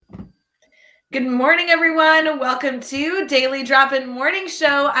Good morning, everyone. Welcome to Daily Drop-In Morning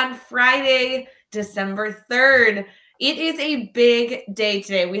Show on Friday, December 3rd. It is a big day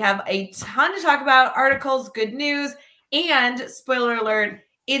today. We have a ton to talk about, articles, good news, and spoiler alert,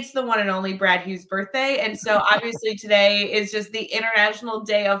 it's the one and only Brad Hughes' birthday. And so obviously today is just the International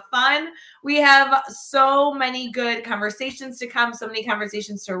Day of Fun. We have so many good conversations to come, so many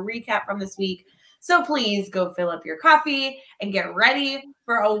conversations to recap from this week. So please go fill up your coffee and get ready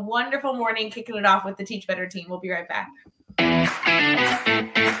for a wonderful morning, kicking it off with the Teach Better team. We'll be right back.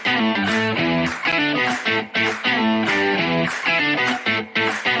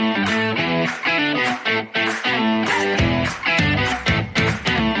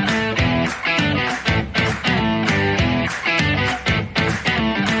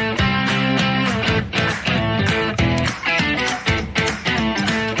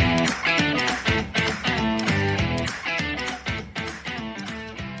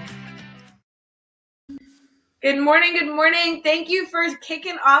 Good morning. Good morning. Thank you for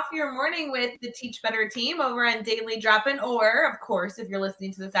kicking off your morning with the Teach Better team over on Daily Drop-In, or of course, if you're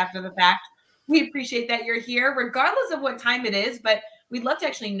listening to this after the fact, we appreciate that you're here regardless of what time it is, but we'd love to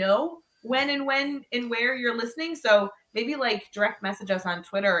actually know when and where you're listening. So maybe like direct message us on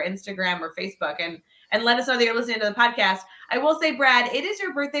Twitter or Instagram or Facebook and let us know that you're listening to the podcast. I will say, Brad, it is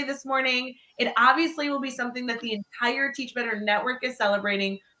your birthday this morning. It obviously will be something that the entire Teach Better network is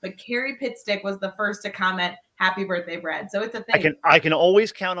celebrating, but Carrie Pitstick was the first to comment, "Happy birthday, Brad." So it's a thing. I can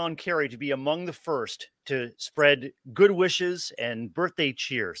always count on Carrie to be among the first to spread good wishes and birthday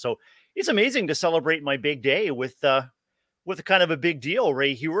cheer. So it's amazing to celebrate my big day with a kind of a big deal.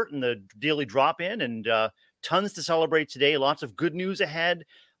 Ray Hewart and the Daily Drop-In, and tons to celebrate today. Lots of good news ahead.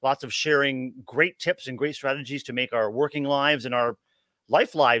 Lots of sharing great tips and great strategies to make our working lives and our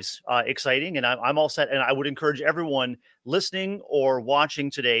lives exciting. And I'm all set. And I would encourage everyone listening or watching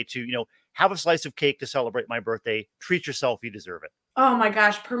today to have a slice of cake to celebrate my birthday. Treat yourself. You deserve it. Oh my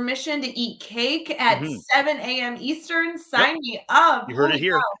gosh. Permission to eat cake at 7 a.m. Eastern. Sign me up. You heard it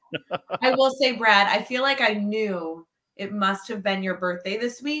here. I will say, Brad, I feel like I knew it must have been your birthday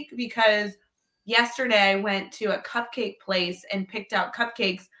this week because yesterday I went to a cupcake place and picked out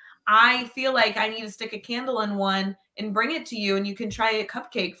cupcakes. I feel like I need to stick a candle in one and bring it to you, and you can try a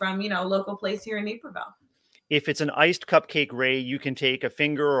cupcake from, a local place here in Naperville. If it's an iced cupcake, Ray, you can take a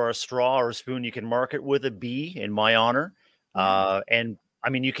finger or a straw or a spoon. You can mark it with a B in my honor. And I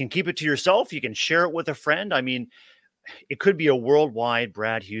mean, you can keep it to yourself. You can share it with a friend. I mean, it could be a worldwide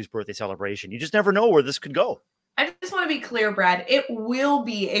Brad Hughes birthday celebration. You just never know where this could go. I just want to be clear, Brad. It will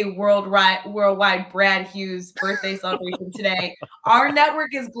be a worldwide Brad Hughes birthday celebration today. Our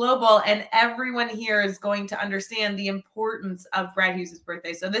network is global, and everyone here is going to understand the importance of Brad Hughes'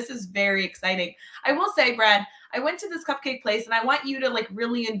 birthday. So this is very exciting. I will say, Brad, I went to this cupcake place, and I want you to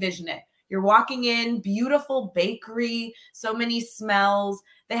really envision it. You're walking in, beautiful bakery, so many smells.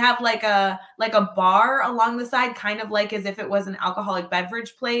 They have like a bar along the side, kind of like as if it was an alcoholic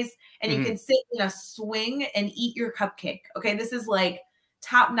beverage place, and you can sit in a swing and eat your cupcake. Okay, this is like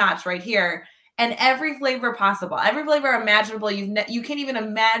top notch right here, and every flavor possible, every flavor imaginable. You can't even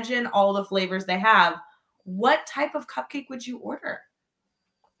imagine all the flavors they have. What type of cupcake would you order?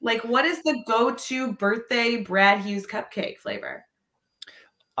 Like, what is the go-to birthday Brad Hughes cupcake flavor?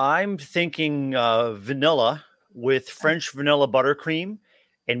 I'm thinking vanilla with French vanilla buttercream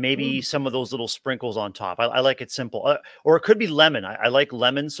and maybe some of those little sprinkles on top. I like it simple. Or it could be lemon. I like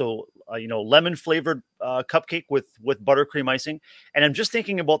lemon. So, lemon flavored cupcake with buttercream icing. And I'm just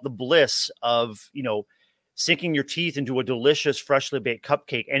thinking about the bliss of, sinking your teeth into a delicious, freshly baked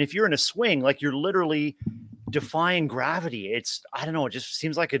cupcake. And if you're in a swing, like you're literally defying gravity. I don't know. It just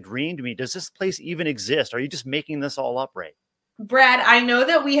seems like a dream to me. Does this place even exist? Are you just making this all up, Ray? Brad, I know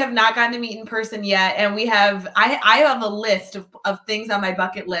that we have not gotten to meet in person yet, and I have a list of things on my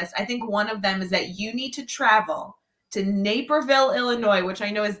bucket list. I think one of them is that you need to travel to Naperville, Illinois, which I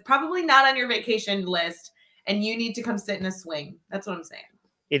know is probably not on your vacation list, and you need to come sit in a swing. That's what I'm saying.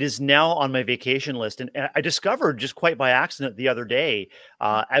 It is now on my vacation list. And I discovered just quite by accident the other day,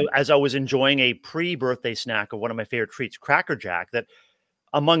 as I was enjoying a pre-birthday snack of one of my favorite treats, Cracker Jack, that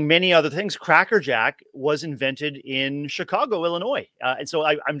among many other things, Cracker Jack was invented in Chicago, Illinois. And so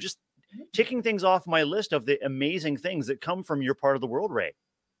I'm just ticking things off my list of the amazing things that come from your part of the world, Ray.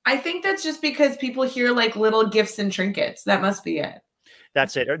 I think that's just because people hear like little gifts and trinkets. That must be it.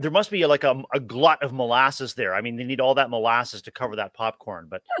 That's it. There must be like a glut of molasses there. I mean, they need all that molasses to cover that popcorn,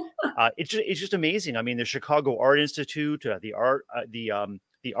 but it's just amazing. I mean, the Chicago Art Institute,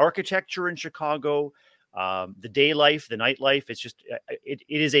 the architecture in Chicago, the day life, the nightlife. It's just it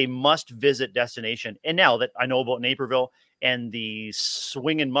is a must visit destination. And now that I know about Naperville and the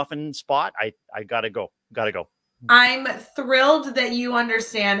swing and muffin spot, I gotta go. Gotta go. I'm thrilled that you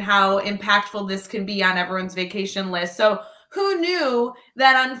understand how impactful this can be on everyone's vacation list. So, who knew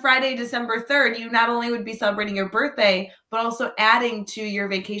that on Friday, December 3rd, you not only would be celebrating your birthday, but also adding to your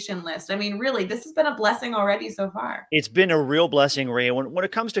vacation list? I mean, really, this has been a blessing already so far. It's been a real blessing, Ray. When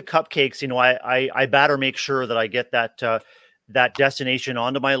it comes to cupcakes, I better make sure that I get that destination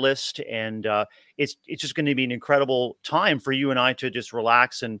onto my list, and it's just going to be an incredible time for you and I to just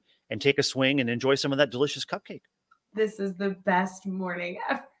relax and take a swing and enjoy some of that delicious cupcake. This is the best morning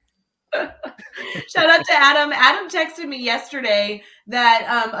ever. Shout out to Adam. Adam texted me yesterday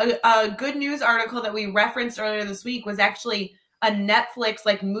that a good news article that we referenced earlier this week was actually a Netflix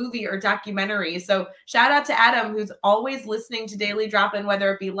like movie or documentary. So shout out to Adam, who's always listening to Daily Drop-In,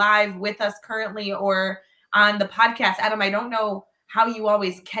 whether it be live with us currently or on the podcast. Adam, I don't know how you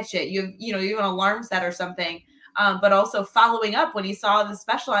always catch it. You have an alarm set or something, but also following up when he saw the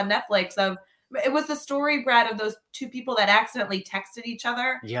special on Netflix of. It was the story, Brad, of those two people that accidentally texted each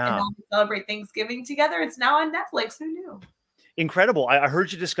other and now celebrate Thanksgiving together. It's now on Netflix. Who knew? Incredible. I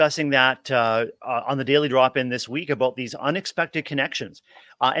heard you discussing that on the Daily Drop-In this week about these unexpected connections.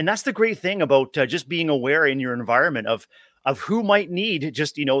 And that's the great thing about just being aware in your environment of who might need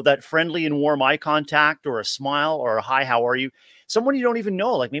just, that friendly and warm eye contact or a smile or a hi, how are you? Someone you don't even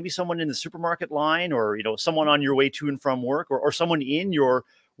know, like maybe someone in the supermarket line or, someone on your way to and from work or someone in your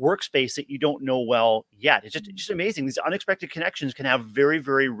workspace that you don't know well yet. It's just amazing. These unexpected connections can have very,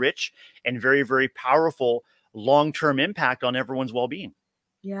 very rich and very, very powerful long-term impact on everyone's well-being.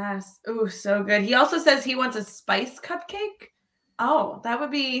 Yes. Oh, so good. He also says he wants a spice cupcake. Oh, that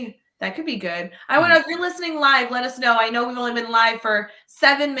could be good. I want to, if you're listening live, let us know. I know we've only been live for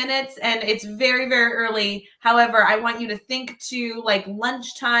 7 minutes and it's very, very early. However, I want you to think to like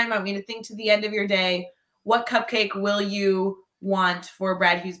lunchtime. I want you to think to the end of your day. What cupcake will you want for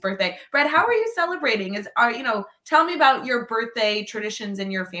Brad Hughes' birthday? Brad, how are you celebrating? Tell me about your birthday traditions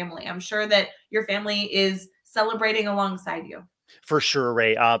in your family. I'm sure that your family is celebrating alongside you. For sure,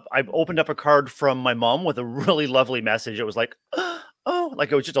 Ray. I opened up a card from my mom with a really lovely message. It was like,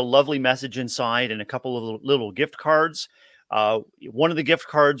 it was just a lovely message inside and a couple of little gift cards. One of the gift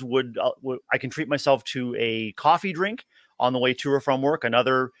cards I can treat myself to a coffee drink on the way to or from work.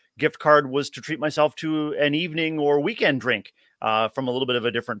 Another gift card was to treat myself to an evening or weekend drink from a little bit of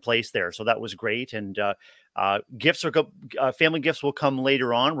a different place there. So that was great. And family gifts will come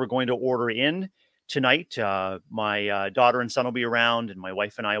later on. We're going to order in tonight. My daughter and son will be around and my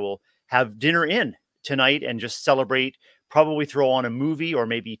wife and I will have dinner in tonight and just celebrate, probably throw on a movie or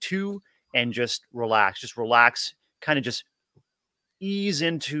maybe two and just relax, kind of just ease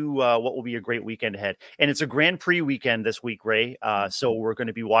into what will be a great weekend ahead. And it's a Grand Prix weekend this week, Ray. So we're going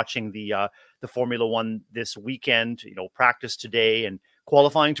to be watching the Formula One this weekend, practice today and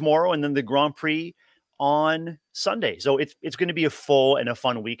qualifying tomorrow, and then the Grand Prix on Sunday. So it's going to be a full and a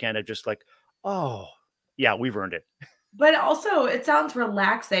fun weekend of just like, oh, yeah, we've earned it. But also it sounds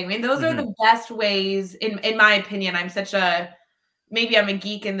relaxing. I mean, those are the best ways, in my opinion. Maybe I'm a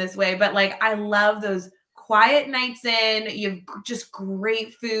geek in this way, but like, I love those quiet nights in. You have just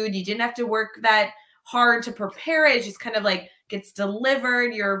great food. You didn't have to work that hard to prepare it. It just kind of like gets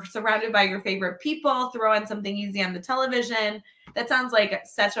delivered. You're surrounded by your favorite people. Throw on something easy on the television. That sounds like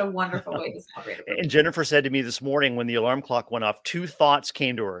such a wonderful way to celebrate it. And Jennifer said to me this morning when the alarm clock went off, two thoughts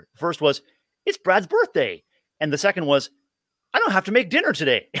came to her. First was, it's Brad's birthday. And the second was, I don't have to make dinner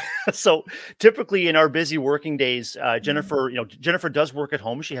today. So typically in our busy working days, Jennifer does work at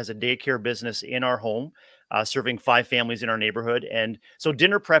home. She has a daycare business in our home, serving 5 families in our neighborhood. And so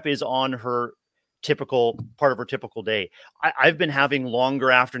dinner prep is on her part of her typical day. I've been having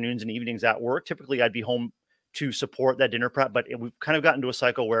longer afternoons and evenings at work. Typically I'd be home to support that dinner prep, but we've kind of gotten to a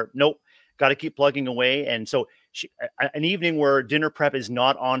cycle where, nope, got to keep plugging away. And so an evening where dinner prep is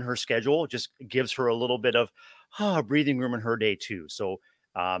not on her schedule just gives her a little bit of breathing room in her day too. So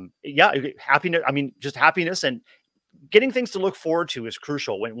happiness. I mean, just happiness and getting things to look forward to is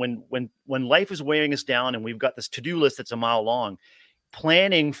crucial. When life is weighing us down and we've got this to-do list that's a mile long,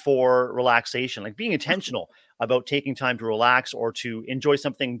 planning for relaxation, like being intentional about taking time to relax or to enjoy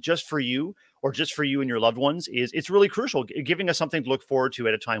something just for you or just for you and your loved ones it's really crucial. Giving us something to look forward to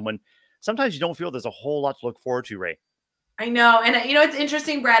at a time when sometimes you don't feel there's a whole lot to look forward to, Ray. I know. And it's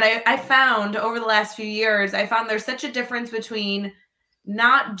interesting, Brad, I found over the last few years, there's such a difference between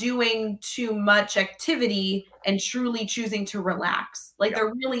not doing too much activity and truly choosing to relax. Like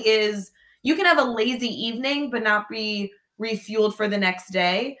there really is, you can have a lazy evening, but not be refueled for the next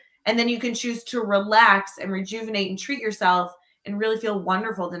day. And then you can choose to relax and rejuvenate and treat yourself and really feel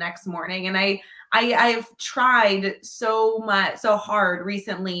wonderful the next morning. And I've tried so hard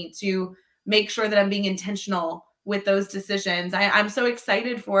recently to make sure that I'm being intentional with those decisions. I'm so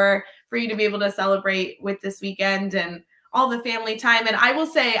excited for you to be able to celebrate with this weekend and all the family time. And I will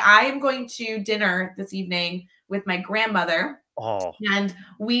say I am going to dinner this evening with my grandmother. Oh. And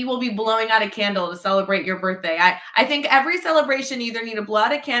we will be blowing out a candle to celebrate your birthday. I think every celebration either need to blow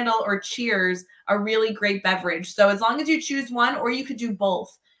out a candle or cheers a really great beverage. So as long as you choose one, or you could do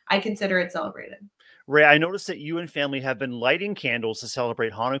both, I consider it celebrated. Ray, I noticed that you and family have been lighting candles to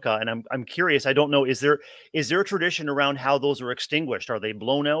celebrate Hanukkah, and I'm curious. I don't know, is there a tradition around how those are extinguished? Are they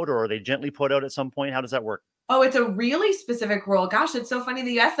blown out, or are they gently put out at some point? How does that work? Oh, it's a really specific rule. Gosh, it's so funny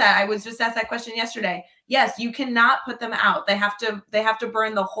that you asked that. I was just asked that question yesterday. Yes, you cannot put them out. They have to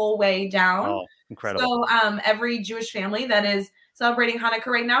burn the whole way down. Oh, incredible. So every Jewish family that is celebrating Hanukkah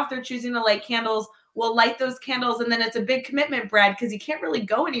right now, if they're choosing to light candles, will light those candles. And then it's a big commitment, Brad, because you can't really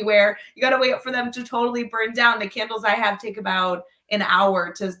go anywhere. You got to wait for them to totally burn down. The candles I have take about an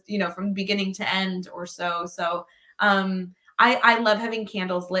hour to, from beginning to end or so. So I love having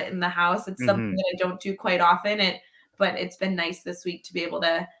candles lit in the house. It's something that I don't do quite often. But it's been nice this week to be able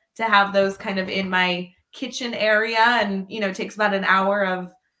to have those kind of in my kitchen area. And, it takes about an hour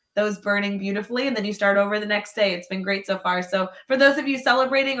of those burning beautifully. And then you start over the next day. It's been great so far. So for those of you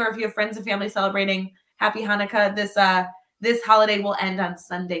celebrating, or if you have friends and family celebrating, happy Hanukkah. This holiday will end on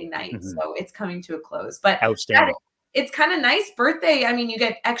Sunday night. So it's coming to a close. But outstanding. It's kind of nice birthday. I mean, you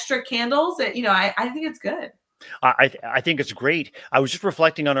get extra candles. I think it's good. I think it's great. I was just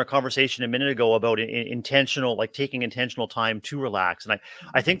reflecting on our conversation a minute ago about intentional, like taking intentional time to relax. And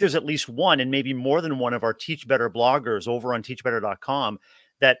I think there's at least one, and maybe more than one, of our Teach Better bloggers over on teachbetter.com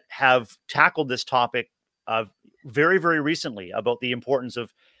that have tackled this topic very, very recently about the importance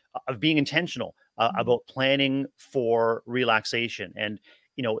of being intentional, about planning for relaxation. And,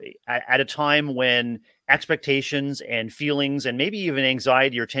 at a time when expectations and feelings and maybe even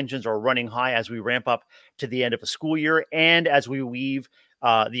anxiety or tensions are running high as we ramp up to the end of a school year, and as we weave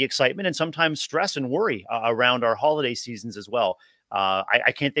the excitement and sometimes stress and worry around our holiday seasons as well.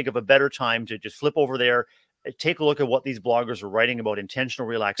 I can't think of a better time to just flip over there, take a look at what these bloggers are writing about intentional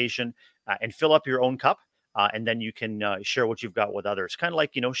relaxation, and fill up your own cup. And then you can share what you've got with others. Kind of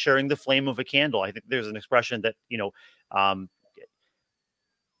like, sharing the flame of a candle. I think there's an expression that,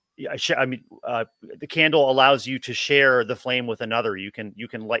 the candle allows you to share the flame with another. You can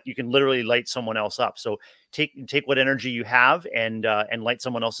literally light someone else up. So take what energy you have and light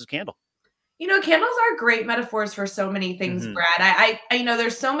someone else's candle. Candles are great metaphors for so many things, Brad. I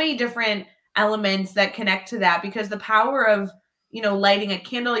there's so many different elements that connect to that, because the power of, lighting a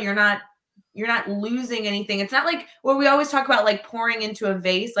candle, you're not losing anything. It's not like what we always talk about, like pouring into a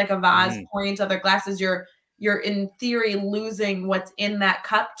vase, like a vase, pouring into other glasses. You're in theory losing what's in that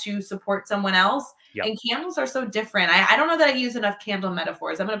cup to support someone else. Yep. And candles are so different. I don't know that I use enough candle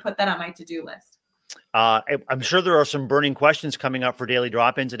metaphors. I'm going to put that on my to-do list. I'm sure there are some burning questions coming up for Daily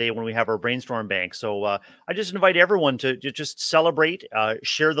Drop-In today when we have our brainstorm bank. So I just invite everyone to just celebrate,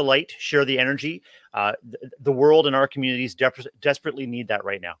 share the light, share the energy. The world and our communities desperately need that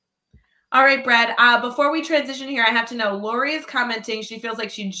right now. All right, Brad, before we transition here, I have to know, Lori is commenting. She feels like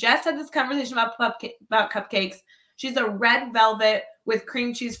she just had this conversation about cupcakes. She's a red velvet with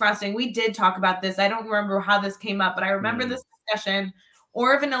cream cheese frosting. We did talk about this. I don't remember how this came up, but I remember this discussion.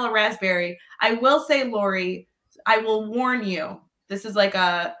 Or vanilla raspberry. I will say, Lori, I will warn you. This is like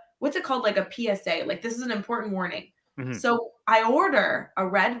what's it called? Like a PSA. Like, this is an important warning. So I order a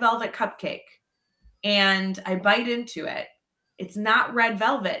red velvet cupcake and I bite into it. It's not red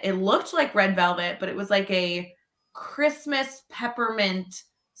velvet. It looked like red velvet, but it was like a Christmas peppermint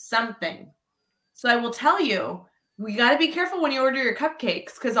something. So I will tell you, we got to be careful when you order your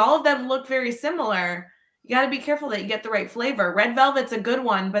cupcakes, because all of them look very similar. You got to be careful that you get the right flavor. Red velvet's a good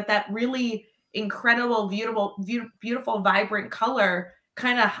one, but that really incredible, beautiful, vibrant color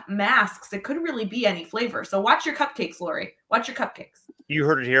kind of masks. It could really be any flavor. So watch your cupcakes, Lori. Watch your cupcakes. You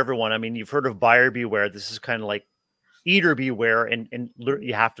heard it here, everyone. I mean, you've heard of buyer beware. This is kind of like eater beware, and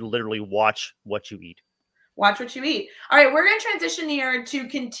you have to literally watch what you eat. Watch what you eat. All right, we're going to transition here to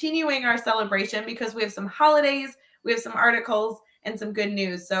continuing our celebration, because we have some holidays, we have some articles, and some good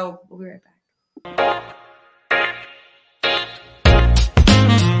news. So we'll be right back.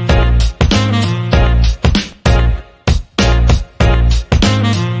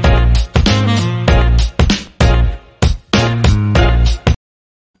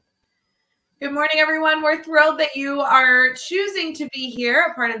 Good morning, everyone. We're thrilled that you are choosing to be here,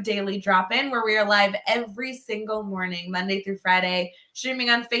 a part of Daily Drop-In, where we are live every single morning, Monday through Friday,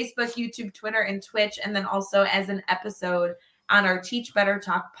 streaming on Facebook, YouTube, Twitter, and Twitch, and then also as an episode on our Teach Better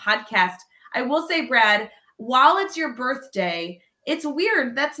Talk podcast. I will say, Brad, while it's your birthday, it's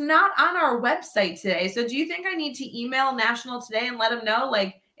weird that's not on our website today. So do you think I need to email National Today and let them know,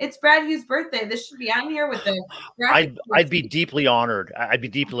 like, it's Brad Hughes' birthday? This should be on here with the graphic. I'd be deeply honored. I'd be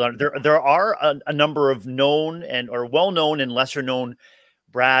deeply honored. There are a number of known or well-known and lesser-known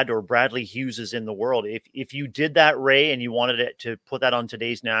Brad or Bradley Hugheses in the world. If you did that, Ray, and you wanted it to put that on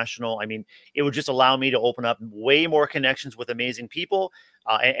today's National, I mean, it would just allow me to open up way more connections with amazing people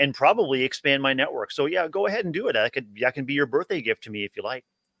and probably expand my network. So yeah, go ahead and do it. That can be your birthday gift to me if you like.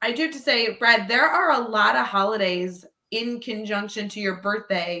 I do have to say, Brad, there are a lot of holidays in conjunction to your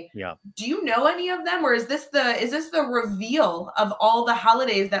birthday. Yeah. Do you know any of them, or is this the reveal of all the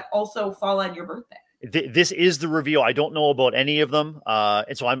holidays that also fall on your birthday? This is the reveal. I don't know about any of them,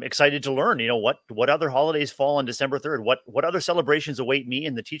 and so I'm excited to learn. You know, what other holidays fall on December 3rd? What other celebrations await me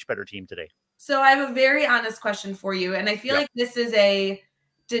and the Teach Better team today? So I have a very honest question for you, and I feel like this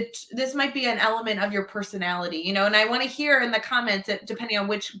might be an element of your personality, you know. And I want to hear in the comments, depending on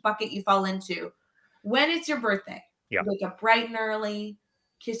which bucket you fall into, when it's your birthday. Yeah. Wake up bright and early,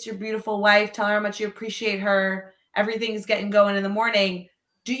 kiss your beautiful wife, tell her how much you appreciate her. Everything's getting going in the morning.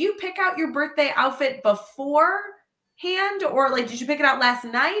 Do you pick out your birthday outfit beforehand, or like did you pick it out last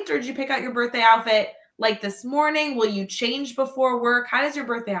night, or did you pick out your birthday outfit like this morning? Will you change before work? How does your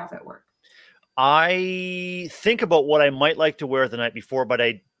birthday outfit work? I think about what I might like to wear the night before, but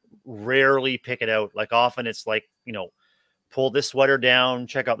I rarely pick it out. Like often it's like, you know, pull this sweater down,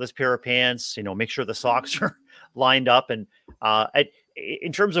 check out this pair of pants, you know, make sure the socks are lined up. And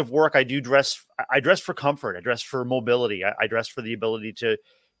in terms of work, I dress for comfort. I dress for mobility. I dress for the ability to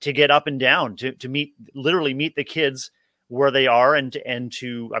get up and down, to literally meet the kids where they are. And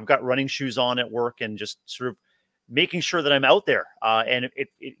I've got running shoes on at work and just sort of making sure that I'm out there. And it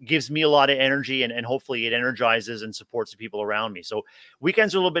gives me a lot of energy and hopefully it energizes and supports the people around me. So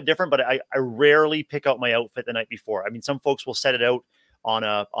weekends are a little bit different, but I rarely pick out my outfit the night before. I mean, some folks will set it out on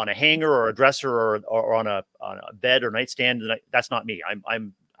a hanger or a dresser or on a bed or nightstand. That's not me.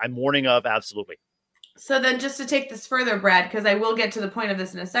 I'm morning of, absolutely. So then just to take this further, Brad, because I will get to the point of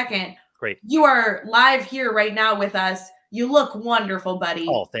this in a second. Great. You are live here right now with us. You look wonderful, buddy.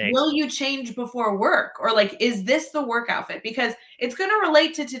 Oh, thanks. Will you change before work? Or like, is this the work outfit? Because it's going to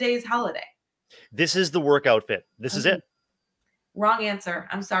relate to today's holiday. This is the work outfit. This is it. Wrong answer.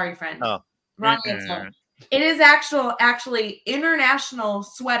 I'm sorry, friend. Oh. Wrong answer. It is actually International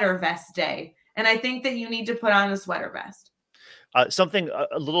Sweater Vest Day. And I think that you need to put on a sweater vest. This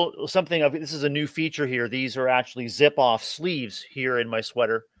is a new feature here. These are actually zip off sleeves here in my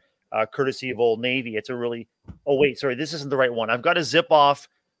sweater. Courtesy of Old Navy. It's a really, this isn't the right one. I've got a zip off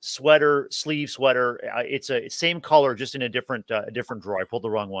sleeve sweater. It's same color, just in a different drawer. I pulled the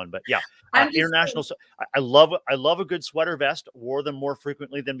wrong one, but yeah, international. I love a good sweater vest. Wore them more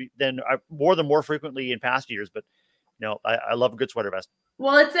frequently in past years, but no, I love a good sweater vest.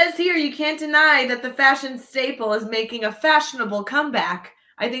 Well, it says here, you can't deny that the fashion staple is making a fashionable comeback.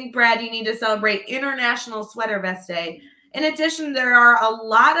 I think, Brad, you need to celebrate International Sweater Vest Day. In addition, there are a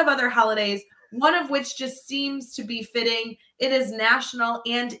lot of other holidays, one of which just seems to be fitting. It is National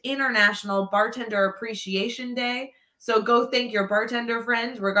and International Bartender Appreciation Day. So go thank your bartender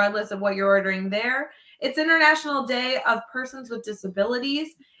friends, regardless of what you're ordering there. It's International Day of Persons with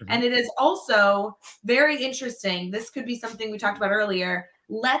Disabilities. Mm-hmm. And it is also very interesting. This could be something we talked about earlier.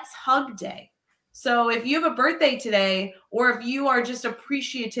 Let's Hug Day. So if you have a birthday today, or if you are just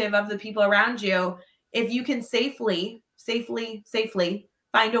appreciative of the people around you, if you can safely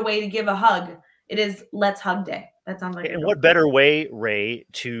find a way to give a hug, it is Let's Hug Day. That sounds like. And what better way, Ray,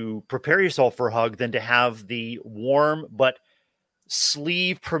 to prepare yourself for a hug than to have the warm but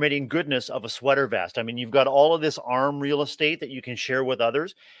sleeve permitting goodness of a sweater vest? I mean, you've got all of this arm real estate that you can share with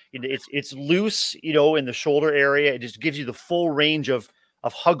others. It's loose, you know, in the shoulder area. It just gives you the full range of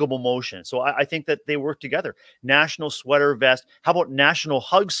huggable motion. So I think that they work together. National Sweater Vest. How about National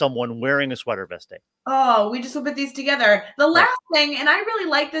Hug Someone Wearing a Sweater Vest Day? Oh, we just will put these together. The last thing, and I really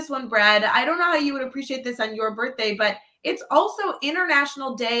like this one, Brad. I don't know how you would appreciate this on your birthday, but it's also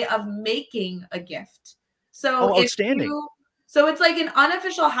International Day of Making a Gift. So outstanding. So it's like an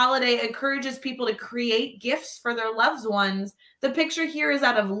unofficial holiday, encourages people to create gifts for their loved ones. The picture here is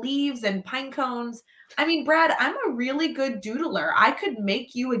out of leaves and pine cones. I mean, Brad, I'm a really good doodler. I could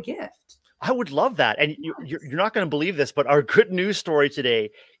make you a gift. I would love that. And you're not going to believe this, but our good news story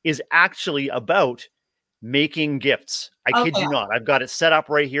today is actually about making gifts. I kid Okay, you not. I've got it set up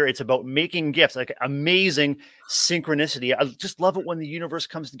right here. It's about making gifts, like amazing synchronicity. I just love it when the universe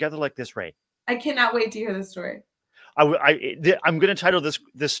comes together like this, Ray. I cannot wait to hear the story. I'm going to title this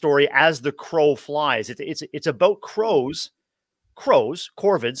story "As the Crow Flies." It's about corvids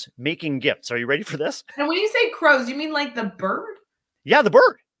making gifts. Are you ready for this? And when you say crows, you mean like the bird? Yeah, the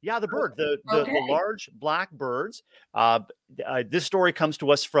bird. Yeah, the bird. The Okay. large black birds. This story comes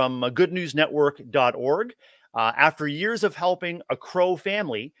to us from goodnewsnetwork.org. After years of helping a crow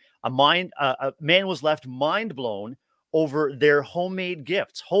family, a man was left mind blown over their homemade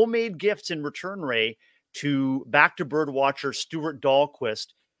gifts. Homemade gifts in return, Ray, to back to bird watcher Stuart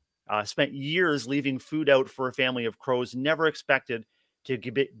Dahlquist. Spent years leaving food out for a family of crows, never expected to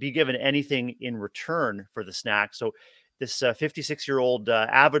be given anything in return for the snack. So this 56-year-old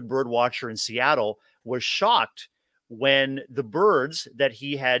avid bird watcher in Seattle was shocked when the birds that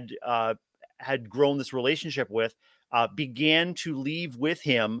he had grown this relationship with began to leave with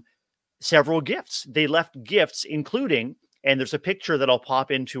him several gifts. They left gifts, including, and there's a picture that I'll pop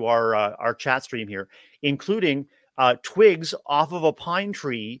into our chat stream here, including twigs off of a pine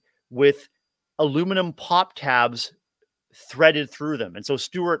tree with aluminum pop tabs threaded through them. And so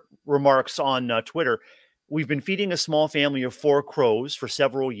Stuart remarks on Twitter, "We've been feeding a small family of 4 crows for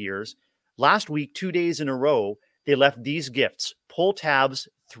several years. Last week, 2 days in a row, they left these gifts, pull tabs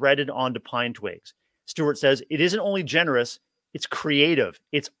threaded onto pine twigs." Stuart says, "It isn't only generous, it's creative,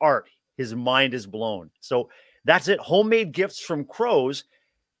 it's art." His mind is blown. So that's it. Homemade gifts from crows,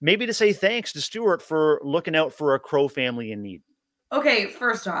 maybe to say thanks to Stuart for looking out for a crow family in need. Okay,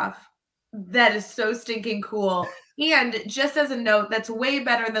 first off, that is so stinking cool. And just as a note, that's way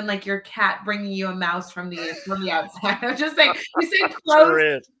better than like your cat bringing you a mouse from the outside. I'm just saying, you said Sure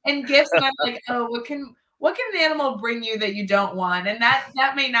crows is. and gifts, and I'm like, oh, what can an animal bring you that you don't want? And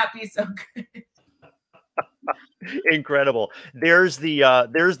that may not be so good. Incredible. There's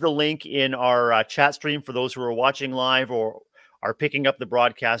the link in our chat stream for those who are watching live or are picking up the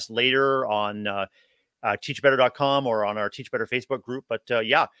broadcast later on teachbetter.com or on our Teach Better Facebook group. But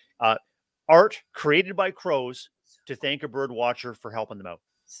art created by crows to thank a bird watcher for helping them out.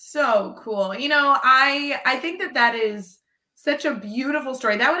 So cool. You know, I think that is such a beautiful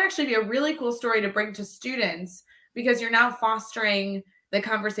story. That would actually be a really cool story to bring to students because you're now fostering the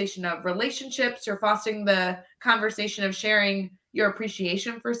conversation of relationships. You're fostering the conversation of sharing your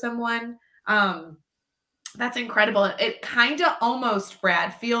appreciation for someone. That's incredible. It kind of almost,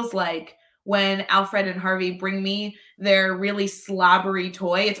 Brad, feels like when Alfred and Harvey bring me their really slobbery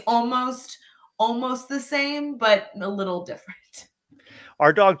toy. It's almost the same, but a little different.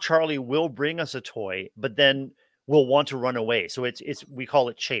 Our dog Charlie will bring us a toy, but then will want to run away. So it's we call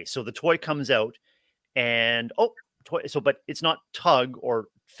it chase. So the toy comes out and toy. So, but it's not tug or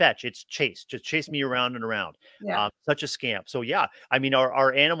fetch. It's chase. Just chase me around and around. Yeah. Such a scamp. So yeah, I mean,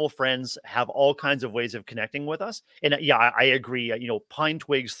 our animal friends have all kinds of ways of connecting with us. And yeah, I agree. Pine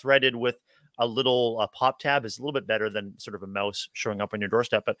twigs threaded with a little pop tab is a little bit better than sort of a mouse showing up on your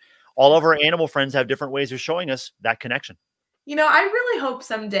doorstep. But all of our animal friends have different ways of showing us that connection. I really hope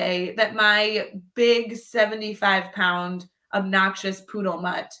someday that my big 75-pound obnoxious poodle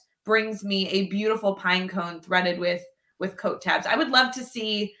mutt brings me a beautiful pine cone threaded with coat tabs. I would love to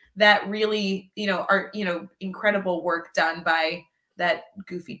see that really, incredible work done by that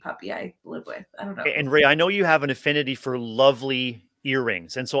goofy puppy I live with. I don't know. And Ray, I know you have an affinity for lovely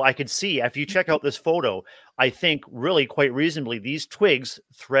earrings. And so I could see, if you check out this photo, I think really quite reasonably, these twigs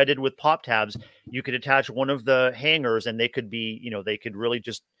threaded with pop tabs, you could attach one of the hangers and they could be, they could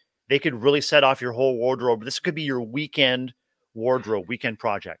really set off your whole wardrobe. This could be your weekend wardrobe, weekend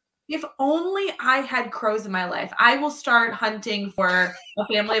project. If only I had crows in my life. I will start hunting for a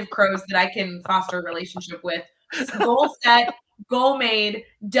family of crows that I can foster a relationship with. Goal set, goal made,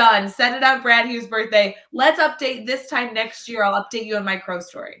 done. Set it up, Brad Hughes' birthday. Let's update this time next year. I'll update you on my crow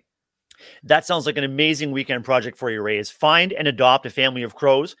story. That sounds like an amazing weekend project for you, Ray. Is find and adopt a family of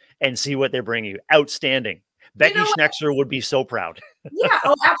crows and see what they bring you. Outstanding. Becky Schnexer would be so proud. Yeah,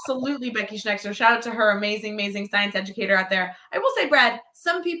 absolutely, Becky Schnexer. Shout out to her, amazing science educator out there. I will say, Brad,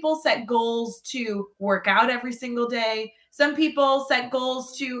 some people set goals to work out every single day. Some people set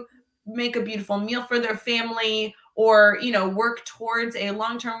goals to make a beautiful meal for their family or, work towards a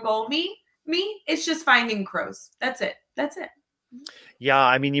long-term goal. Me, it's just finding crows. That's it. Yeah,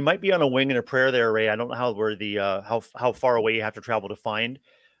 I mean, you might be on a wing and a prayer there, Ray. I don't know how far away you have to travel to find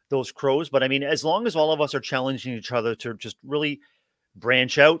those crows, but I mean, as long as all of us are challenging each other to just really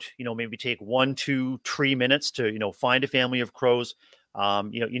branch out, maybe take 1, 2, 3 minutes to, find a family of crows,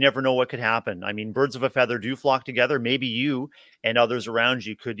 You never know what could happen. I mean, birds of a feather do flock together. Maybe you and others around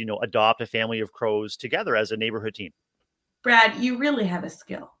you could, adopt a family of crows together as a neighborhood team. Brad, you really have a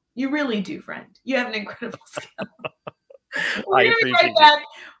skill. You really do, friend. You have an incredible skill. We're gonna be right back.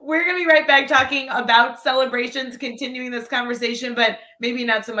 We're gonna be right back talking about celebrations, continuing this conversation, but maybe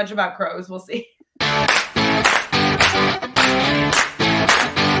not so much about crows. We'll see.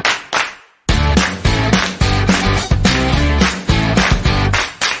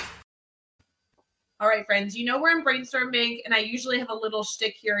 All right, friends, we're in Brainstorm Bank, and I usually have a little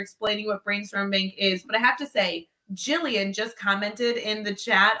shtick here explaining what Brainstorm Bank is, but I have to say, Jillian just commented in the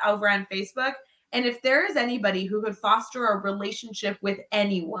chat over on Facebook, and if there is anybody who could foster a relationship with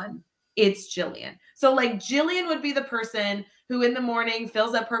anyone, it's Jillian. So like Jillian would be the person who in the morning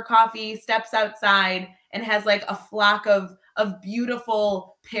fills up her coffee, steps outside, and has like a flock of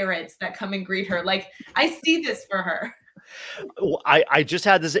beautiful parrots that come and greet her. Like I see this for her. I just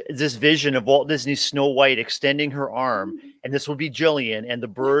had this vision of Walt Disney's Snow White extending her arm, and this would be Jillian, and the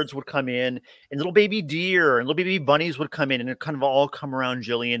birds would come in, and little baby deer and little baby bunnies would come in, and it kind of all come around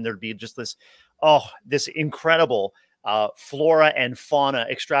Jillian. There'd be just this incredible flora and fauna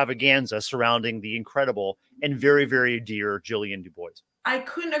extravaganza surrounding the incredible and very, very dear Jillian Du Bois. I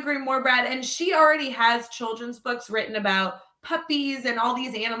couldn't agree more, Brad. And she already has children's books written about puppies and all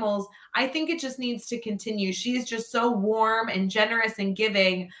these animals. I think it just needs to continue. She is just so warm and generous and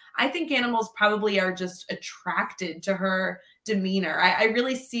giving. I think animals probably are just attracted to her demeanor. I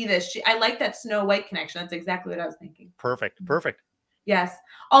really see this. I like that Snow White connection. That's exactly what I was thinking. Perfect. Yes.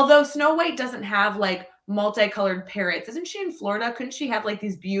 Although Snow White doesn't have like multicolored parrots. Isn't she in Florida? Couldn't she have like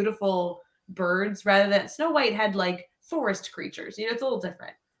these beautiful birds rather than Snow White had like forest creatures? It's a little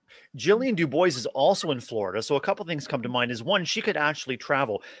different. Jillian Du Bois is also in Florida. So a couple things come to mind is one, she could actually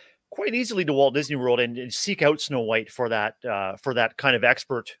travel quite easily to Walt Disney World and seek out Snow White for that kind of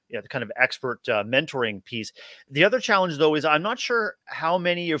expert, mentoring piece. The other challenge though, is I'm not sure how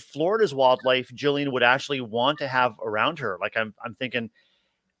many of Florida's wildlife Jillian would actually want to have around her. Like I'm thinking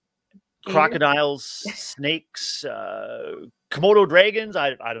crocodiles, snakes, Komodo dragons.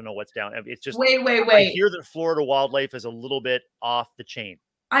 I don't know what's down. It's just wait. I hear that Florida wildlife is a little bit off the chain.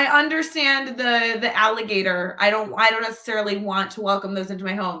 I understand the alligator. I don't necessarily want to welcome those into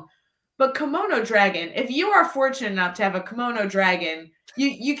my home. But Komodo dragon, if you are fortunate enough to have a Komodo dragon,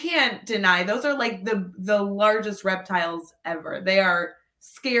 you can't deny those are like the largest reptiles ever. They are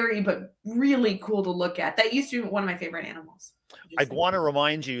scary but really cool to look at. That used to be one of my favorite animals. I want to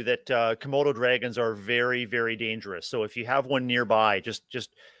remind you that Komodo dragons are very, very dangerous. So if you have one nearby, just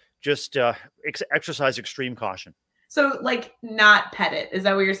exercise extreme caution. So like not pet it. Is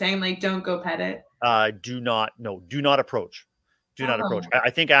that what you're saying? Like don't go pet it? Do not approach. Do not approach. I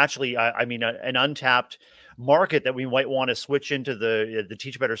think actually, I mean, an untapped market that we might want to switch into the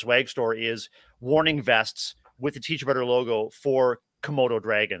Teach Better swag store is warning vests with the Teach Better logo for Komodo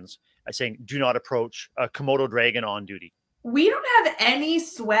dragons. I'm saying do not approach a Komodo dragon on duty. We don't have any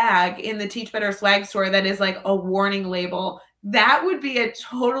swag in the Teach Better swag store that is like a warning label. That would be a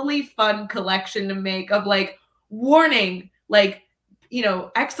totally fun collection to make of like, warning, like,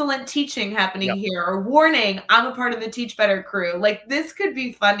 excellent teaching happening here, or warning, I'm a part of the Teach Better crew. Like this could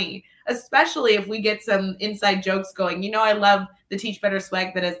be funny, especially if we get some inside jokes going. I love the Teach Better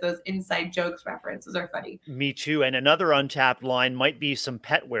swag that has those inside jokes references are funny. Me too. And another untapped line might be some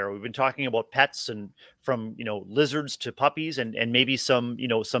pet wear. We've been talking about pets and from, lizards to puppies and maybe some,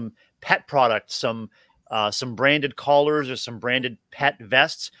 some pet products, some branded collars or some branded pet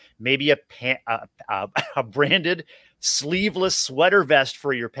vests, maybe a branded sleeveless sweater vest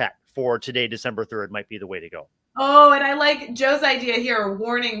for your pet for today, December 3rd might be the way to go. Oh, and I like Joe's idea here,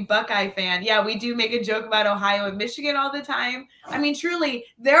 warning Buckeye fan. Yeah, we do make a joke about Ohio and Michigan all the time. I mean, truly,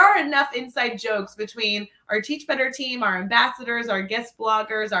 there are enough inside jokes between our Teach Better team, our ambassadors, our guest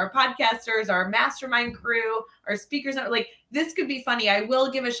bloggers, our podcasters, our mastermind crew, our speakers. Like, this could be funny. I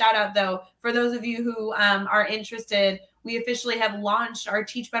will give a shout out, though, for those of you who are interested. We officially have launched our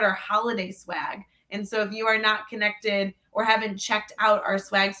Teach Better holiday swag. And so if you are not connected or haven't checked out our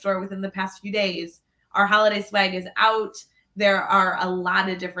swag store within the past few days, our holiday swag is out. There are a lot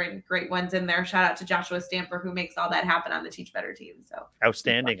of different great ones in there. Shout out to Joshua Stamper, who makes all that happen on the Teach Better team. So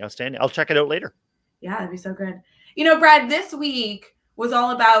outstanding. I'll check it out later. Yeah, that'd be so good. Brad, this week was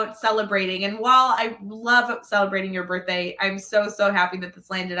all about celebrating. And while I love celebrating your birthday, I'm so happy that this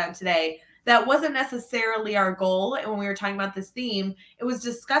landed on today. That wasn't necessarily our goal. And when we were talking about this theme, it was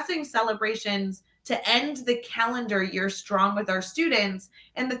discussing celebrations to end the calendar year strong with our students.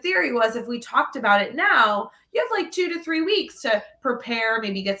 And the theory was if we talked about it now, you have like 2 to 3 weeks to prepare,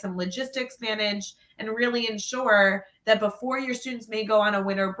 maybe get some logistics managed. and really ensure that before your students may go on a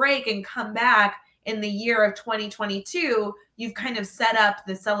winter break and come back in the year of 2022, you've kind of set up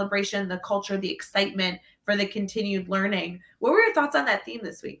the celebration, the culture, the excitement for the continued learning. What were your thoughts on that theme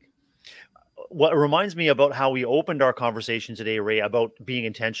this week? What reminds me about how we opened our conversation today, Ray, about being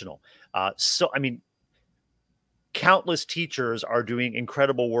intentional. Countless teachers are doing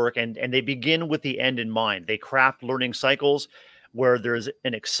incredible work, and they begin with the end in mind. They craft learning cycles where there's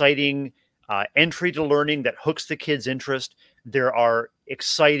an exciting entry to learning that hooks the kids' interest. There are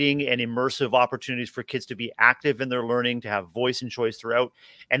exciting and immersive opportunities for kids to be active in their learning, to have voice and choice throughout.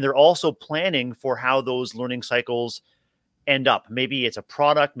 And they're also planning for how those learning cycles end up. Maybe it's a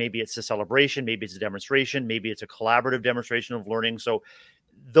product, maybe it's a celebration, maybe it's a demonstration, maybe it's a collaborative demonstration of learning. So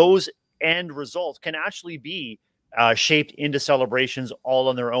those end results can actually be shaped into celebrations all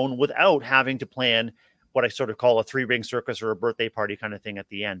on their own without having to plan what I sort of call a 3-ring circus or a birthday party kind of thing at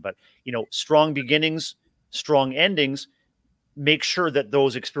the end. But, strong beginnings, strong endings, make sure that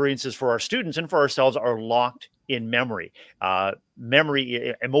those experiences for our students and for ourselves are locked in memory.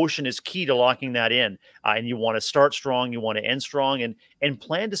 Emotion is key to locking that in. And you want to start strong, you want to end strong, and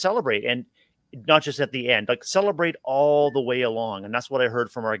plan to celebrate. And not just at the end, like celebrate all the way along. And that's what I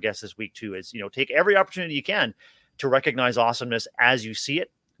heard from our guests this week too, is, take every opportunity you can to recognize awesomeness as you see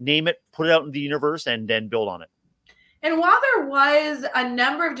it, name it, put it out in the universe, and then build on it. And while there was a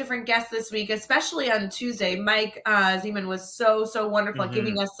number of different guests this week, especially on Tuesday, Mike Zeman was so wonderful at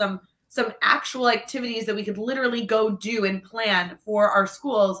giving us some actual activities that we could literally go do and plan for our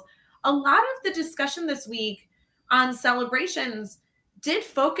schools. A lot of the discussion this week on celebrations did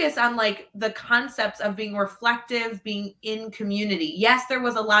focus on like the concepts of being reflective, being in community. Yes, there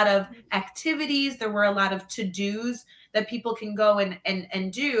was a lot of activities. There were a lot of to-dos that people can go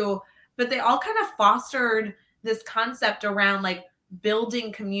and do, but they all kind of fostered this concept around like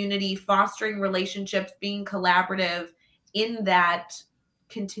building community, fostering relationships, being collaborative in that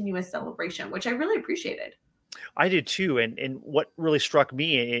continuous celebration, which I really appreciated. I did too. And what really struck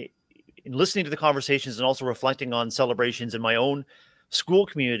me in listening to the conversations and also reflecting on celebrations in my own school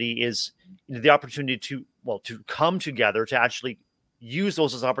community is the opportunity to come together to actually use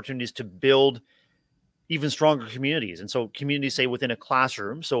those as opportunities to build even stronger communities. And so communities, say within a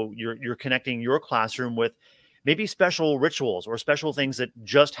classroom, so you're connecting your classroom with maybe special rituals or special things that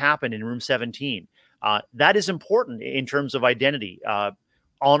just happened in room 17. That is important in terms of identity,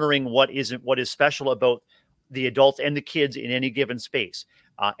 honoring what is special about the adults and the kids in any given space.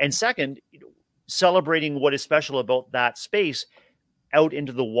 And second, celebrating what is special about that space out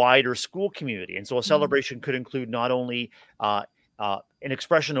into the wider school community. And so a celebration could include not only an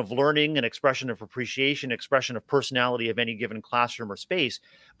expression of learning, an expression of appreciation, expression of personality of any given classroom or space,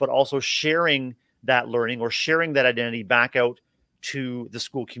 but also sharing that learning or sharing that identity back out to the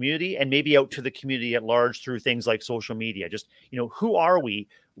school community and maybe out to the community at large through things like social media. Just, who are we?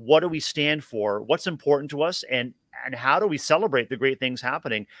 What do we stand for? What's important to us? And how do we celebrate the great things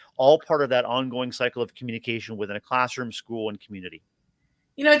happening? All part of that ongoing cycle of communication within a classroom, school, and community.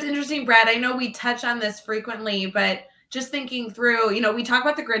 It's interesting, Brad. I know we touch on this frequently, but just thinking through, we talk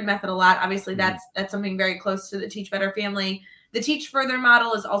about the grid method a lot. Obviously, that's something very close to the Teach Better family. The Teach Further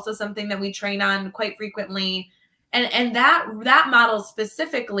model is also something that we train on quite frequently. And that model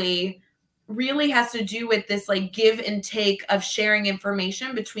specifically really has to do with this like give and take of sharing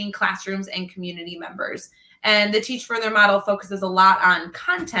information between classrooms and community members. And the Teach Further model focuses a lot on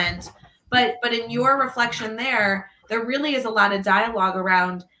content, but in your reflection there really is a lot of dialogue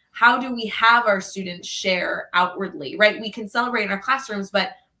around how do we have our students share outwardly, right? We can celebrate in our classrooms,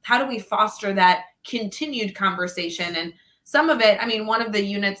 but how do we foster that continued conversation? And some of it, one of the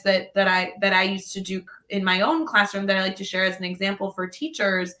units that I used to do in my own classroom that I like to share as an example for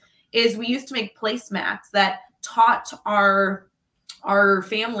teachers is we used to make placemats that taught our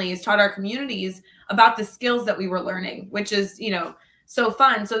families, taught our communities about the skills that we were learning, which is, so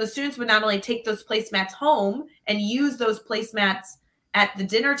fun. So the students would not only take those placemats home and use those placemats at the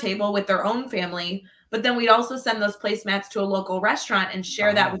dinner table with their own family, but then we'd also send those placemats to a local restaurant and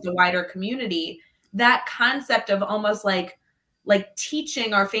share that with the wider community. That concept of almost like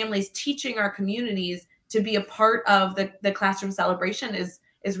teaching our families, teaching our communities to be a part of the classroom celebration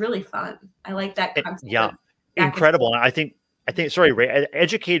is really fun. I like that concept. Yeah, incredible. I think, sorry, Ray,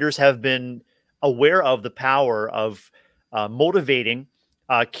 educators have been aware of the power of motivating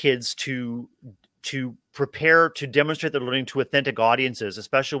kids to prepare to demonstrate their learning to authentic audiences,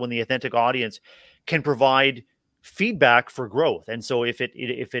 especially when the authentic audience can provide feedback for growth. And so if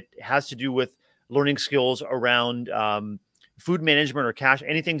it has to do with learning skills around food management or cash,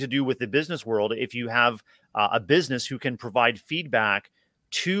 anything to do with the business world, if you have a business who can provide feedback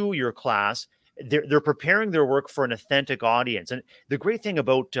to your class they're preparing their work for an authentic audience. And the great thing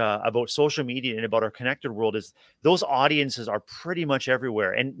about social media and about our connected world is those audiences are pretty much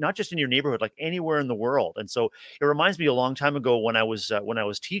everywhere, and not just in your neighborhood, like anywhere in the world. And so it reminds me a long time ago when I was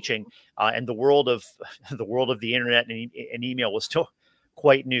teaching, and the world of the internet and email was still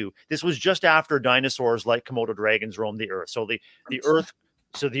quite new. This was just after dinosaurs like Komodo dragons roamed the earth.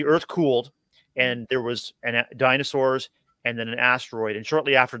 So the earth cooled, and there was dinosaurs and then an asteroid. And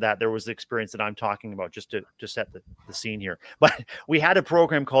shortly after that, there was the experience that I'm talking about, just to set the scene here. But we had a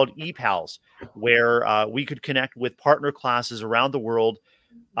program called ePals where we could connect with partner classes around the world.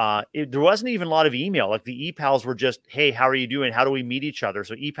 There wasn't even a lot of email. Like the ePals were just, hey, how are you doing? How do we meet each other?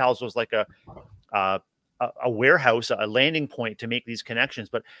 So ePals was like a warehouse, a landing point to make these connections.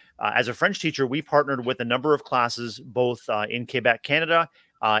 But as a French teacher, we partnered with a number of classes, both in Quebec, Canada,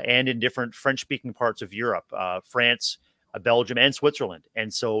 and in different French-speaking parts of Europe, France, Belgium, and Switzerland.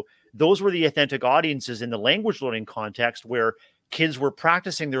 And so those were the authentic audiences in the language learning context where kids were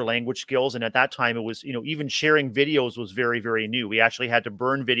practicing their language skills. And at that time, it was, even sharing videos was very, very new. We actually had to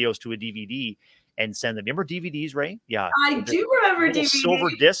burn videos to a DVD and send them. Remember DVDs, Ray? Yeah. I do remember DVDs. Silver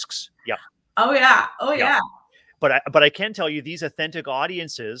discs. Yeah. Oh, yeah. Oh, yeah. But I can tell you these authentic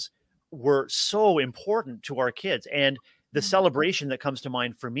audiences were so important to our kids. And the celebration that comes to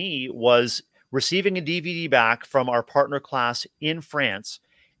mind for me was receiving a DVD back from our partner class in France,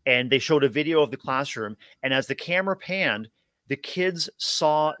 and they showed a video of the classroom. And as the camera panned, the kids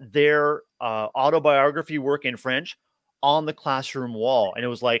saw their autobiography work in French on the classroom wall. And it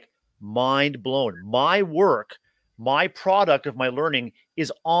was like mind blown. My work, my product of my learning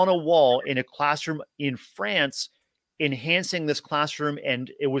is on a wall in a classroom in France, enhancing this classroom.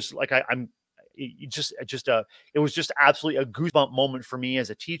 And it was like, it was just absolutely a goosebump moment for me as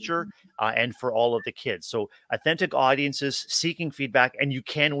a teacher, and for all of the kids. So authentic audiences seeking feedback, and you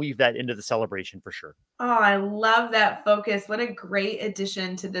can weave that into the celebration for sure. Oh, I love that focus. What a great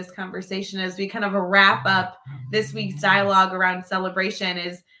addition to this conversation as we kind of wrap up this week's dialogue around celebration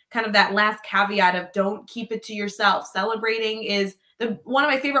is kind of that last caveat of don't keep it to yourself. Celebrating is one of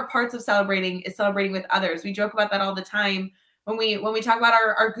my favorite parts of celebrating is celebrating with others. We joke about that all the time. When we talk about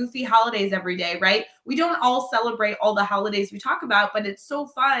our goofy holidays every day, right? We don't all celebrate all the holidays we talk about, but it's so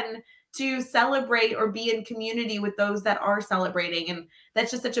fun to celebrate or be in community with those that are celebrating. And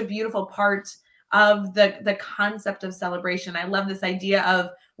that's just such a beautiful part of the concept of celebration. I love this idea of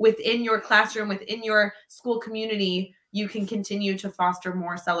within your classroom, within your school community, you can continue to foster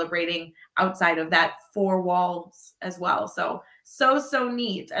more celebrating outside of that four walls as well. So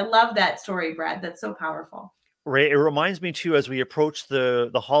neat. I love that story, Brad. That's so powerful. Ray, it reminds me too, as we approach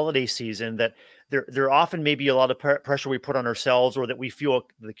the holiday season, that there often may be a lot of pressure we put on ourselves, or that we feel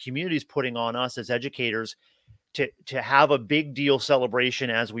the community's putting on us as educators to have a big deal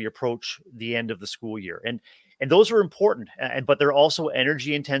celebration as we approach the end of the school year. And those are important, but they're also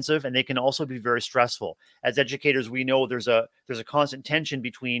energy intensive, and they can also be very stressful. As educators, we know there's a constant tension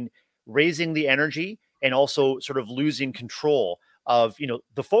between raising the energy and also sort of losing control of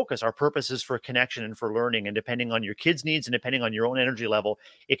the focus. Our purpose is for connection and for learning, and depending on your kids' needs and depending on your own energy level,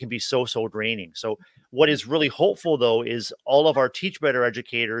 it can be so draining. So what is really hopeful though is all of our Teach Better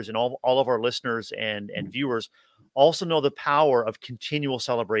educators and all of our listeners and viewers also know the power of continual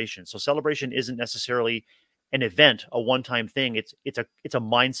celebration. So celebration isn't necessarily an event, a one-time thing. It's a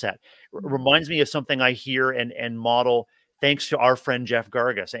mindset. Reminds me of something I hear and model thanks to our friend Jeff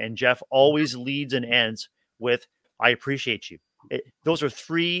Gargas. And Jeff always leads and ends with, I appreciate you. Those are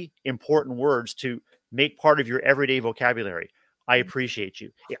three important words to make part of your everyday vocabulary. I appreciate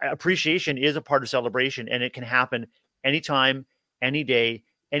you. Appreciation is a part of celebration, and it can happen anytime, any day,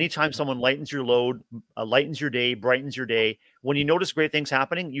 anytime someone lightens your load, lightens your day, brightens your day. When you notice great things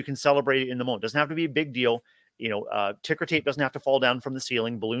happening, you can celebrate it in the moment. It doesn't have to be a big deal. Ticker tape doesn't have to fall down from the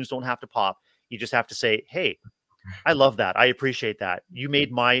ceiling. Balloons don't have to pop. You just have to say, hey, I love that. I appreciate that. You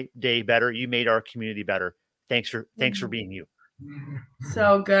made my day better. You made our community better. Thanks for being you.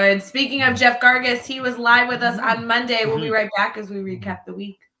 So good. Speaking of Jeff Gargas, he was live with us on Monday. We'll be right back as we recap the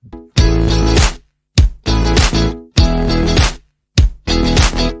week.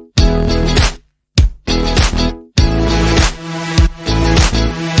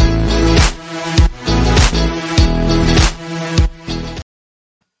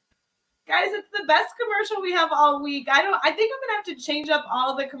 Guys, it's the best commercial we have all week. I think I'm gonna have to change up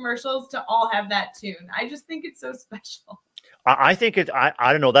all the commercials to all have that tune. I just think it's so special. I think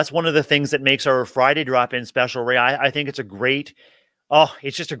I don't know. That's one of the things that makes our Friday drop-in special, Ray. I think it's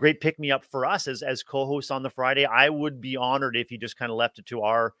it's just a great pick-me-up for us as co-hosts on the Friday. I would be honored if you just kind of left it to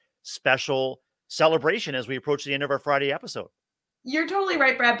our special celebration as we approach the end of our Friday episode. You're totally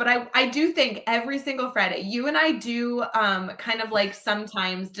right, Brad, but I do think every single Friday, you and I do kind of like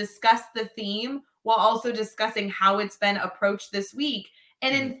sometimes discuss the theme while also discussing how it's been approached this week.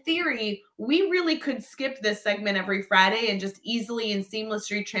 And Mhm. in theory, we really could skip this segment every Friday and just easily and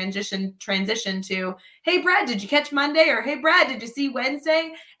seamlessly transition to, "Hey Brad, did you catch Monday?" or "Hey Brad, did you see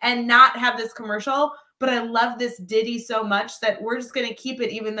Wednesday?" and not have this commercial. But I love this ditty so much that we're just going to keep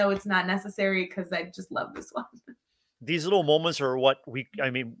it even though it's not necessary because I just love this one. These little moments are what we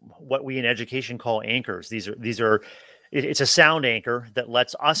in education call anchors. It's a sound anchor that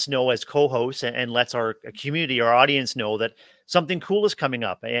lets us know as co-hosts and lets our community, our audience know that something cool is coming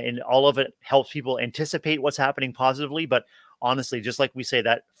up, and all of it helps people anticipate what's happening positively. But honestly, just like we say,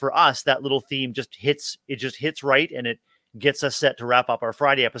 that for us, that little theme just hits right, and it gets us set to wrap up our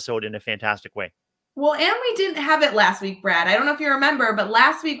Friday episode in a fantastic way. Well, and we didn't have it last week, Brad. I don't know if you remember, but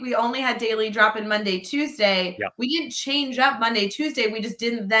last week we only had daily drop in Monday, Tuesday. Yeah. We didn't change up Monday, Tuesday. We just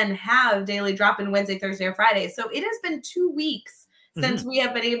didn't then have daily drop in Wednesday, Thursday, or Friday. So it has been 2 weeks since we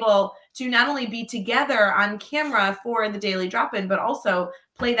have been able to not only be together on camera for the daily drop in, but also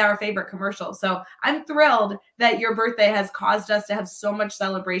played our favorite commercial. So I'm thrilled that your birthday has caused us to have so much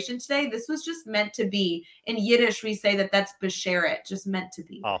celebration today. This was just meant to be. In Yiddish, we say that that's besheret, just meant to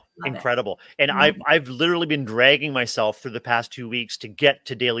be. Oh, Love incredible. And Mhm. I've literally been dragging myself through the past 2 weeks to get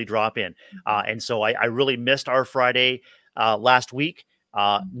to daily drop in. And so I really missed our Friday last week.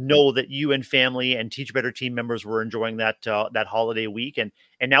 Know that you and family and Teach Better team members were enjoying that holiday week, and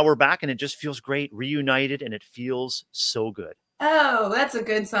now we're back, and it just feels great, reunited, and it feels so good. Oh, that's a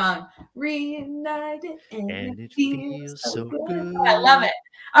good song. Reunited and it And it feels feels so so good. I love good. it.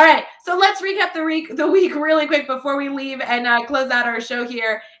 All right, so let's recap the week really quick before we leave and close out our show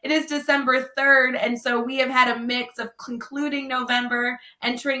here. It is December 3rd, and so we have had a mix of concluding November,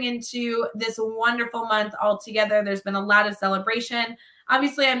 entering into this wonderful month all together. There's been a lot of celebration.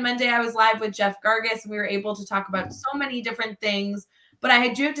 Obviously, on Monday, I was live with Jeff Gargas, and we were able to talk about so many different things. But I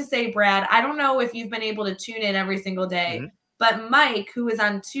do have to say, Brad, I don't know if you've been able to tune in every single day. Mhm. But Mike, who is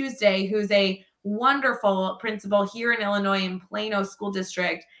on Tuesday, who's a wonderful principal here in Illinois in Plano School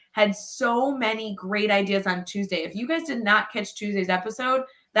District, had so many great ideas on Tuesday. If you guys did not catch Tuesday's episode,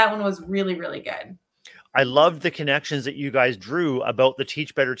 that one was really, really good. I loved the connections that you guys drew about the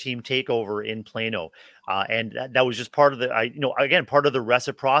Teach Better team takeover in Plano, and that was just part of part of the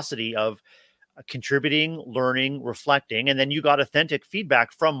reciprocity of contributing, learning, reflecting, and then you got authentic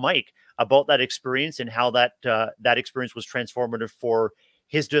feedback from Mike about that experience and how that experience was transformative for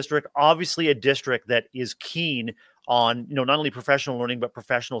his district. Obviously, a district that is keen on not only professional learning but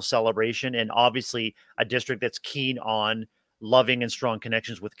professional celebration, and obviously a district that's keen on loving and strong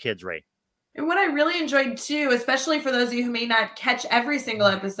connections with kids. Right. And what I really enjoyed too, especially for those of you who may not catch every single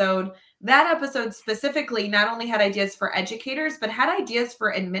episode, that episode specifically not only had ideas for educators, but had ideas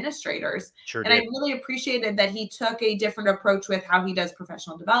for administrators. Sure And I did. really appreciated that he took a different approach with how he does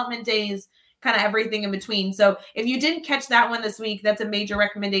professional development days, kind of everything in between. So if you didn't catch that one this week, that's a major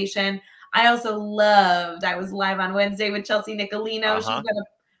recommendation. I also loved, I was live on Wednesday with Chelsea Nicolino. Uh-huh.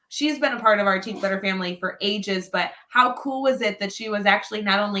 She's been a part of our Teach Better family for ages, but how cool was it that she was actually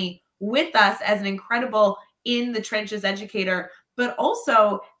not only with us as an incredible in the trenches educator, but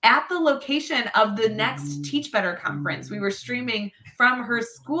also at the location of the next Teach Better conference. We were streaming from her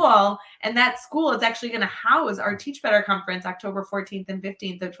school, and that school is actually going to house our Teach Better conference October 14th and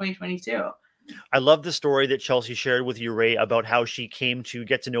 15th of 2022. I love the story that Chelsea shared with you, Ray, about how she came to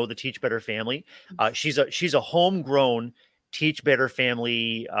get to know the Teach Better family. She's a homegrown Teach Better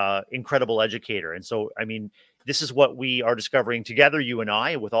family, incredible educator, and so I mean, this is what we are discovering together, you and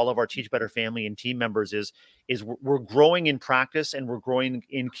I, with all of our Teach Better family and team members. Is we're growing in practice and we're growing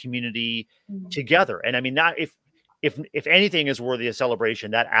in community together. And I mean, that if anything is worthy of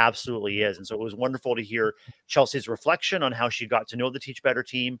celebration, that absolutely is. And so it was wonderful to hear Chelsea's reflection on how she got to know the Teach Better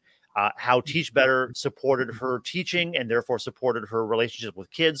team, how Teach Better supported her teaching and therefore supported her relationship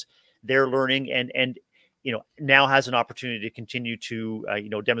with kids, their learning, and now has an opportunity to continue to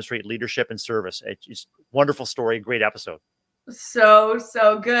demonstrate leadership and service. It's just wonderful story, great episode. So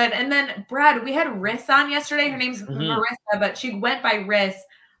good. And then Brad, we had Riss on yesterday. Her name's Marissa, but she went by Riss,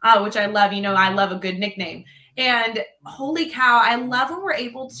 which I love. I love a good nickname. And holy cow, I love when we're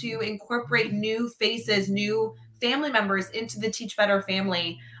able to incorporate new faces, new family members into the Teach Better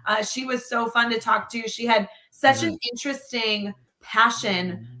family. She was so fun to talk to. She had such an interesting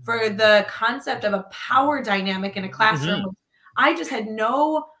passion for the concept of a power dynamic in a classroom. I just had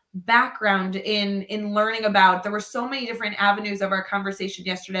no background in learning about. There were so many different avenues of our conversation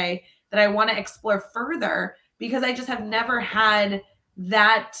yesterday that I want to explore further because I just have never had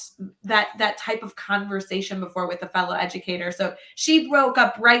that type of conversation before with a fellow educator. So she woke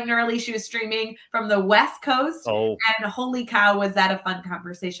up bright and early. She was streaming from the West Coast. Oh, and holy cow, was that a fun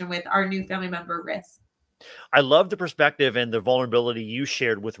conversation with our new family member, Riss. I love the perspective and the vulnerability you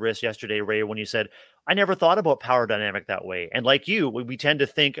shared with Riss yesterday, Ray, when you said, I never thought about power dynamic that way. And like you, we tend to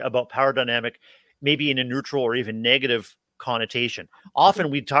think about power dynamic maybe in a neutral or even negative connotation. Often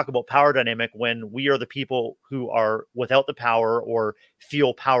we talk about power dynamic when we are the people who are without the power or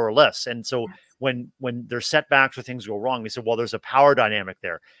feel powerless. And so when there's setbacks or things go wrong, we say, well, there's a power dynamic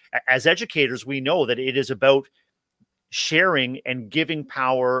there. As educators, we know that it is about sharing and giving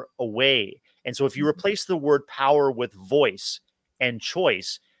power away. And so if you replace the word power with voice and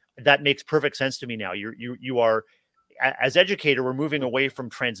choice, that makes perfect sense to me now. You are, as educator, we're moving away from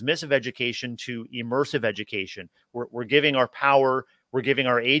transmissive education to immersive education. We're giving our power, we're giving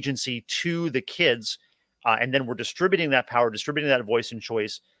our agency to the kids, and then we're distributing that power, distributing that voice and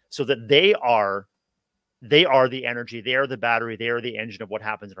choice so that they are the energy, they are the battery, they are the engine of what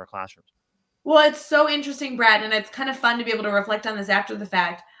happens in our classrooms. Well, it's so interesting, Brad, and it's kind of fun to be able to reflect on this after the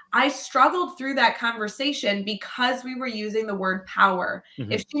fact. I struggled through that conversation because we were using the word power.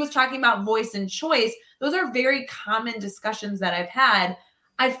 Mm-hmm. If she was talking about voice and choice, those are very common discussions that I've had.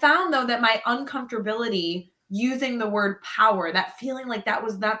 I found, though, that my uncomfortability using the word power, that feeling like that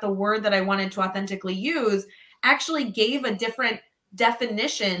was not the word that I wanted to authentically use, actually gave a different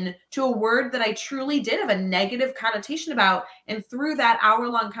definition to a word that I truly did have a negative connotation about. And through that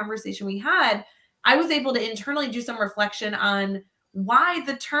hour-long conversation we had, I was able to internally do some reflection on why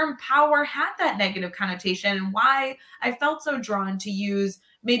the term power had that negative connotation and why I felt so drawn to use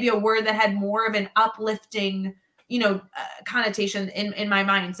maybe a word that had more of an uplifting, connotation in my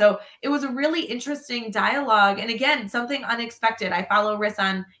mind. So it was a really interesting dialogue. And again, something unexpected. I follow Riss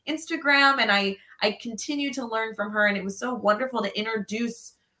on Instagram and I continue to learn from her. And it was so wonderful to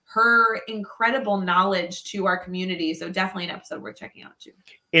introduce her incredible knowledge to our community. So definitely an episode worth checking out too.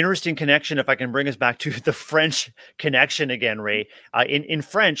 Interesting connection. If I can bring us back to the French connection again, Ray. In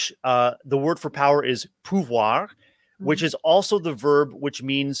French, the word for power is pouvoir, which is also the verb which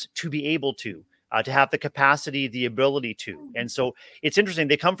means to be able to have the capacity, the ability to. And so it's interesting.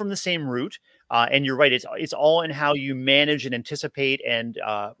 They come from the same root. And you're right. It's all in how you manage and anticipate and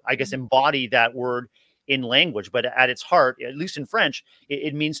I guess embody that word in language. But at its heart, at least in French,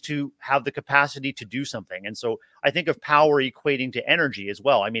 it means to have the capacity to do something. And so I think of power equating to energy as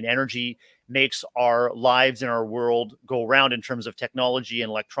well. I mean, energy makes our lives and our world go around in terms of technology and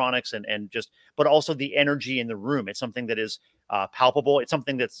electronics but also the energy in the room. It's something that is palpable. It's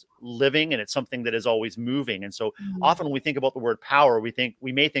something that's living and it's something that is always moving. And so often when we think about the word power, we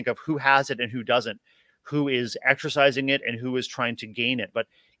may think of who has it and who doesn't, who is exercising it and who is trying to gain it. But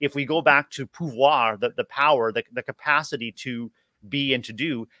if we go back to pouvoir, the power, the capacity to be and to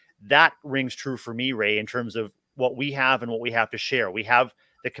do, that rings true for me, Ray, in terms of what we have and what we have to share. We have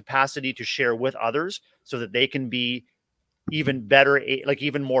the capacity to share with others so that they can be even better, like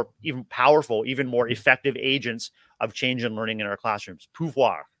even more, even powerful, even more effective agents of change and learning in our classrooms.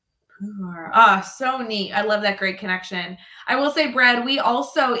 Pouvoir. So neat. I love that great connection. I will say, Brad, we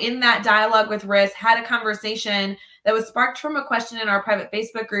also in that dialogue with Riss had a conversation that was sparked from a question in our private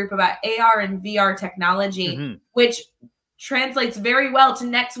Facebook group about AR and VR technology, which translates very well to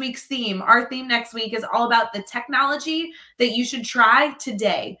next week's theme. Our theme next week is all about the technology that you should try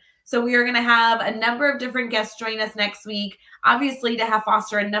today. So we are going to have a number of different guests join us next week, obviously to have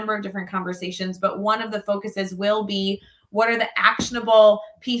foster a number of different conversations, but one of the focuses will be what are the actionable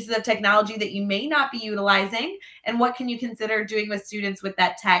pieces of technology that you may not be utilizing and what can you consider doing with students with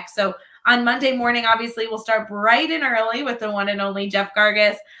that tech? So on Monday morning, obviously, we'll start bright and early with the one and only Jeff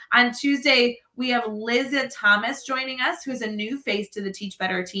Gargas. On Tuesday, we have Liz Thomas joining us, who's a new face to the Teach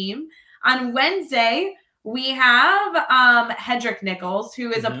Better team. On Wednesday, we have Hedrick Nichols,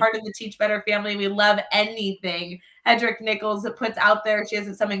 who is a part of the Teach Better family. We love anything Hedrick Nichols puts out there. She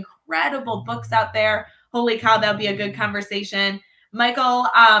has some incredible books out there. Holy cow, that'll be a good conversation. Michael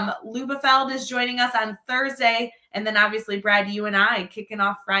Lubefeld is joining us on Thursday. And then obviously, Brad, you and I kicking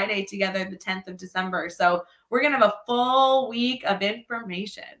off Friday together, the 10th of December. So we're going to have a full week of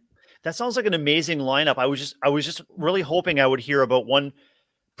information. That sounds like an amazing lineup. I was just really hoping I would hear about one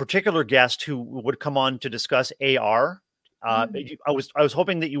particular guest who would come on to discuss AR. I was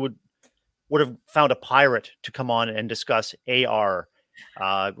hoping that you would have found a pirate to come on and discuss AR.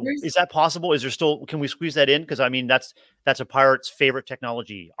 Is that possible? Is there still, can we squeeze that in? Because I mean, that's a pirate's favorite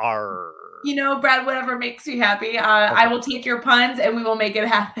technology. Brad, whatever makes you happy. Okay. I will take your puns and we will make it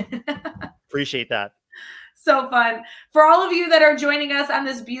happen. Appreciate that. So fun. For all of you that are joining us on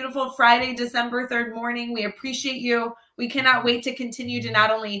this beautiful Friday, December 3rd morning, we appreciate you. We cannot wait to continue to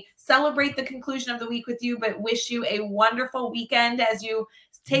not only celebrate the conclusion of the week with you, but wish you a wonderful weekend as you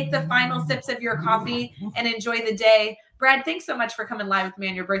take the final sips of your coffee and enjoy the day. Brad, thanks so much for coming live with me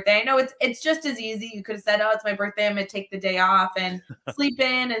on your birthday. I know it's just as easy. You could have said, oh, it's my birthday, I'm going to take the day off and sleep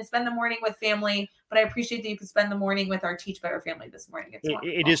in and spend the morning with family. But I appreciate that you could spend the morning with our Teach Better family this morning.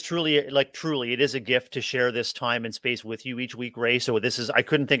 It is truly, it is a gift to share this time and space with you each week, Ray. So I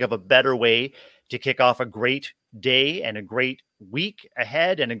couldn't think of a better way to kick off a great day and a great week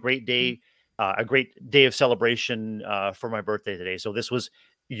ahead and a great day of celebration for my birthday today. So this was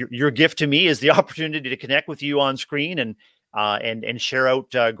your gift to me, is the opportunity to connect with you on screen and share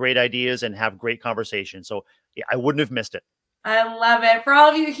out great ideas and have great conversations. So yeah, I wouldn't have missed it. I love it. For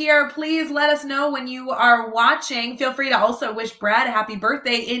all of you here, please let us know when you are watching. Feel free to also wish Brad a happy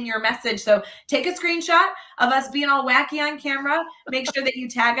birthday in your message. So take a screenshot of us being all wacky on camera. Make sure that you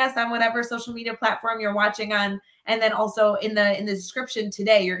tag us on whatever social media platform you're watching on. And then also in the description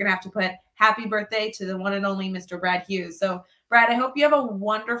today, you're going to have to put happy birthday to the one and only Mr. Brad Hughes. So Brad, I hope you have a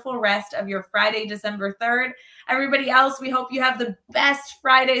wonderful rest of your Friday, December 3rd. Everybody else, we hope you have the best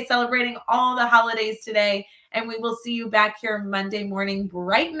Friday celebrating all the holidays today. And we will see you back here Monday morning,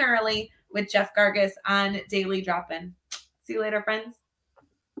 bright and early, with Jeff Gargas on Daily Drop-In. See you later, friends.